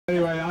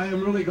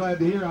really glad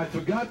to hear. I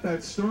forgot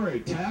that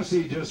story.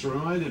 Tassie just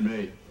reminded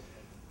me.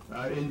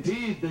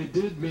 Indeed, they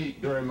did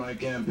meet during my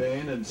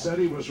campaign, and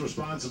Setti was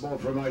responsible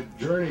for my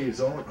journeys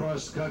all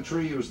across the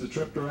country. He was the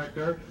trip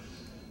director.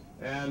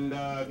 And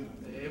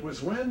it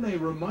was when they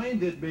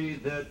reminded me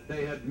that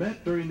they had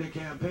met during the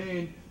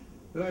campaign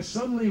that I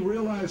suddenly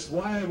realized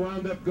why I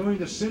wound up going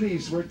to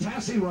cities where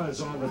Tassie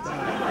was all the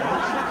time.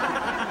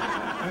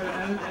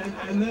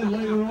 and then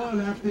later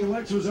on, after the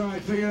election was over, I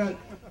figured out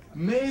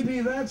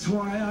maybe that's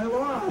why I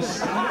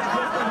lost.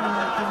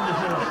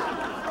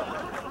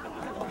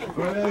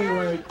 But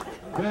anyway,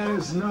 that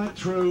is not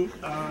true.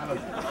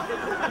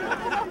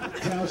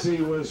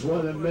 Tassie was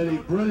one of many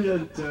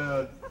brilliant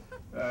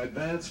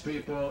advanced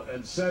people,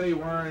 and Setti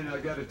Warren, I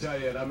got to tell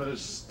you, and I'm going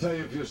to tell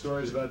you a few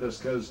stories about this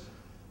because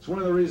it's one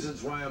of the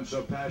reasons why I'm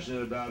so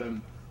passionate about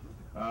him.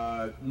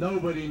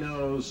 Nobody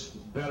knows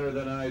better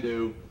than I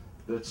do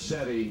that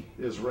Setti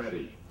is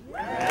ready.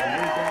 And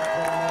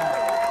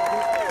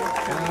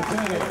I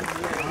tell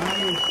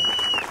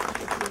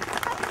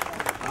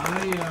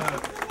you,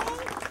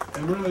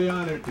 I'm really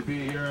honored to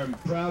be here. I'm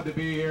proud to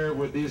be here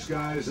with these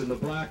guys in the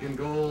black and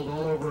gold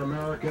all over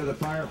America. The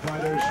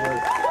firefighters were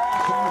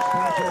so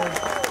special.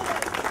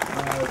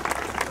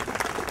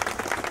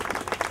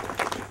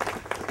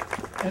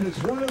 And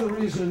it's one of the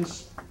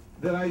reasons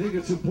that I think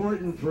it's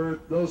important for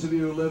those of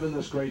you who live in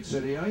this great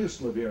city. I used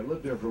to live here. I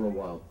lived here for a little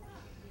while.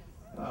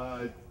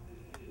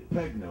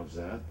 Peg knows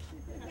that.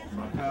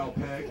 My pal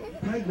Peg.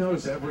 Peg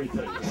knows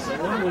everything. So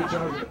what are we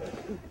talking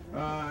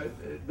about?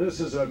 This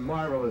is a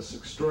marvelous,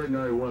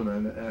 extraordinary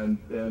woman,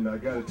 and I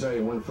got to tell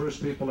you, one of the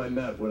first people I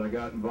met when I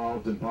got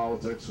involved in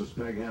politics was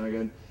Peg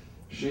Hannigan.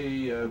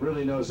 She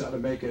really knows how to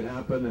make it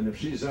happen, and if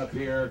she's up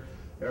here,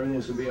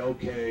 everything's going to be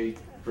okay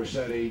for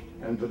Setti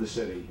and for the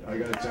city. I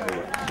got to tell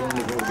you, it's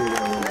wonderful to be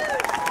there with you.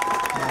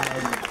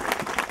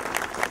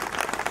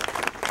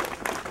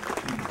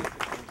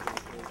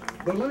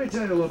 But let me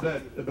tell you a little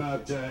bit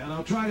about, and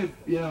I'll try to,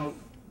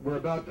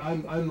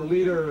 I'm the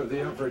leader of the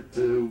effort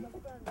to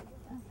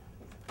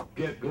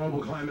get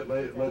global climate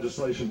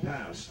legislation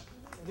passed.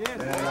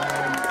 And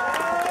I'm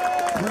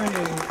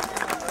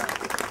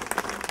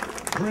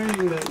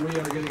praying that we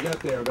are going to get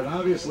there. But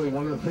obviously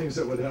one of the things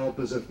that would help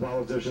is if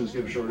politicians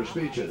give shorter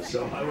speeches.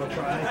 So I will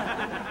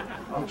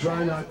I'll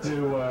try not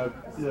to,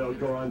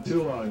 go on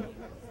too long.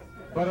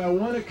 But I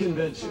want to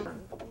convince you.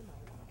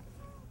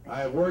 I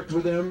have worked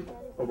with him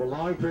over a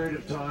long period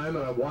of time,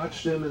 and I've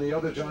watched him in the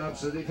other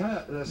jobs that he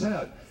has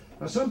had.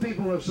 Now, some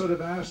people have sort of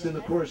asked in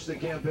the course of the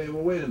campaign,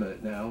 well, wait a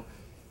minute now.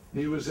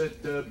 He was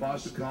at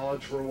Boston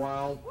College for a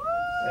while,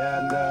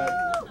 and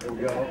there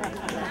we go.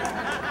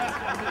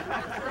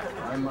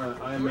 I'm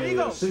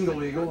a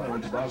single eagle. I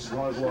went to Boston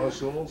College Law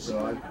School,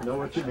 so I know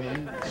what you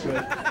mean. It's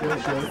good.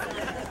 Feels good.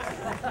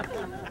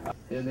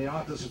 In the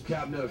Office of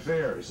Cabinet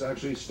Affairs.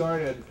 Actually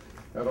started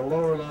at a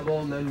lower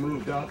level and then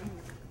moved up.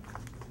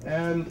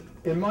 And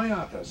in my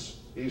office,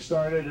 he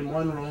started in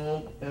one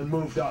role and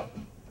moved up.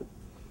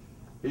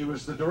 He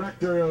was the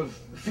director of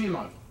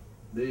FEMA,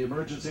 the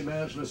Emergency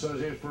Management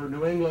Association for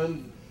New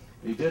England.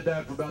 He did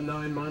that for about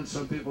 9 months.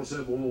 Some people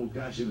said, well,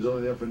 gosh, he was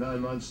only there for 9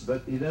 months.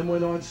 But he then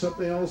went on to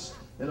something else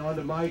and on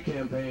to my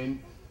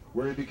campaign,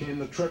 where he became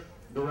the trip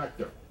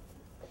director.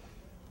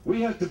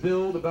 We had to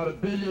build about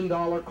 $1 billion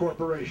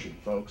corporation,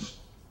 folks,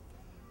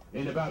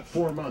 in about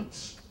 4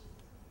 months.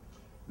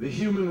 The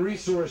human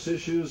resource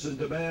issues and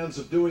demands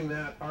of doing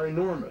that are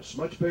enormous,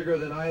 much bigger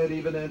than I had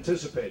even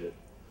anticipated.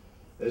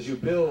 As you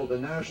build a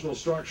national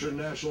structure,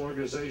 national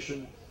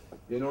organization,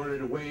 in order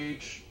to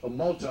wage a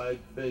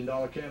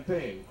multi-billion-dollar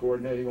campaign,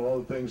 coordinating all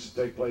the things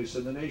that take place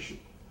in the nation.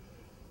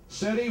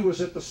 Setti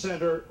was at the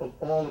center of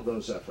all of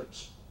those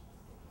efforts.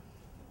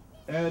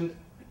 And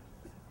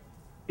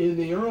in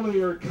the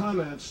earlier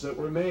comments that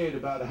were made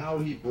about how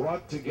he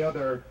brought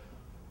together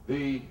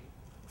the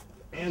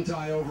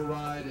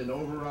anti-override and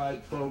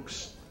override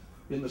folks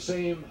in the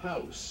same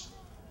house,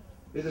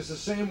 it is the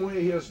same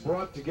way he has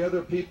brought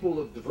together people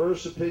of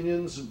diverse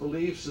opinions and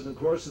beliefs in the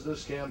course of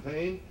this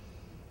campaign.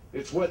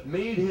 It's what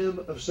made him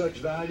of such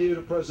value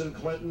to President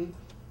Clinton,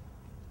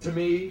 to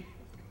me,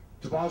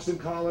 to Boston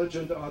College,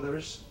 and to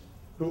others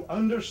who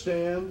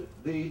understand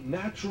the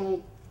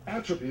natural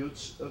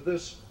attributes of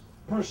this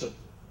person,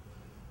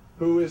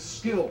 who is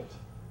skilled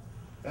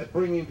at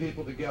bringing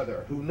people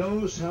together, who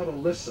knows how to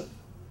listen,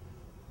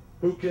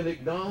 who can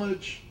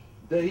acknowledge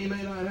that he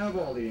may not have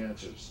all the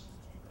answers,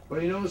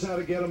 but he knows how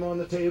to get them on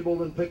the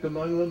table and pick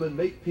among them and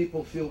make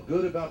people feel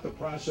good about the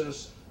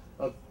process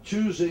of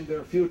choosing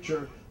their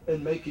future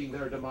and making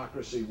their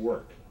democracy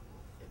work.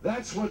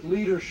 That's what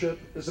leadership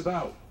is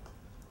about.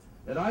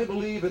 And I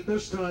believe at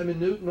this time in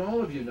Newton,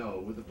 all of you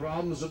know, with the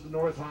problems of the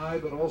North High,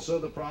 but also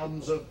the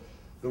problems of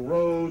the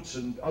roads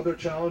and other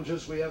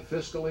challenges we have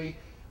fiscally,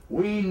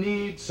 we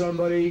need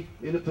somebody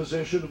in a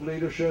position of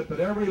leadership at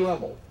every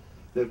level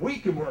that we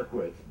can work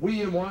with.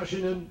 We in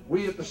Washington,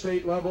 we at the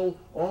state level,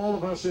 all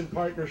of us in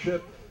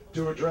partnership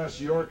to address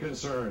your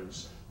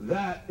concerns.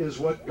 That is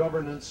what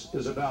governance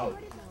is about.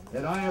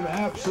 And I am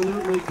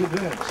absolutely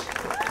convinced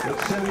that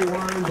Setti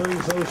Warren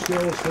brings those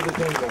skills to the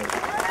table.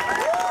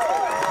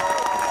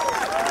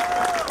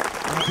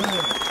 I'll tell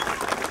you,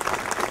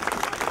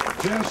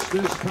 just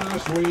this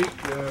past week,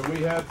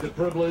 we had the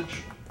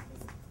privilege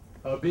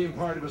of being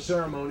part of a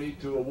ceremony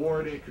to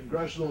award a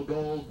Congressional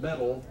Gold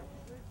Medal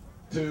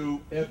to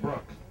Ed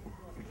Brooke.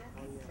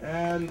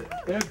 And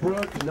Ed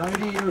Brooke,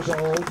 90 years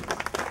old,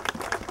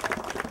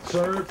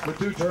 served for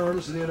 2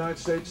 terms in the United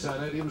States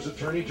Senate. He was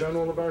Attorney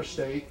General of our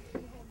state.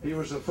 He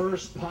was the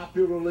first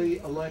popularly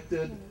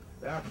elected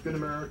African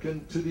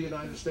American to the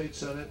United States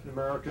Senate in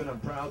America, and I'm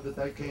proud that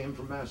that came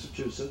from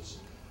Massachusetts.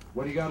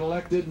 When he got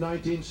elected in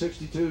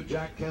 1962,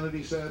 Jack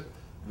Kennedy said,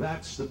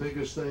 "That's the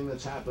biggest thing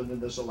that's happened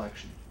in this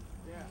election."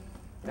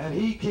 And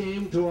he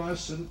came to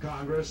us in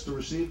Congress to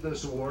receive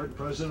this award.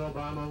 President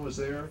Obama was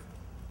there.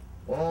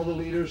 All the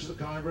leaders of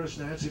the Congress,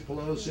 Nancy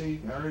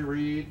Pelosi, Harry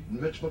Reid,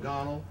 and Mitch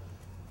McConnell.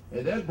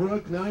 And Ed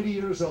Brooke, 90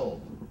 years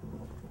old,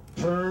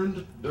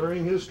 turned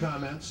during his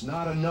comments,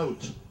 not a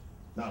note,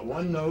 not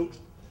one note,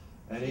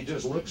 and he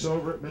just looks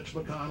over at Mitch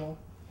McConnell,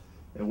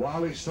 and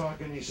while he's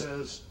talking, he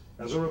says,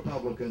 as a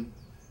Republican,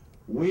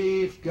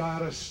 "We've got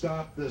to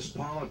stop this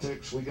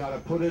politics. We got to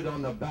put it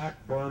on the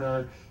back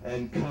burner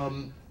and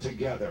come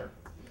together."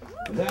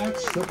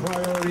 That's the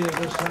priority of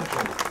this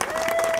country.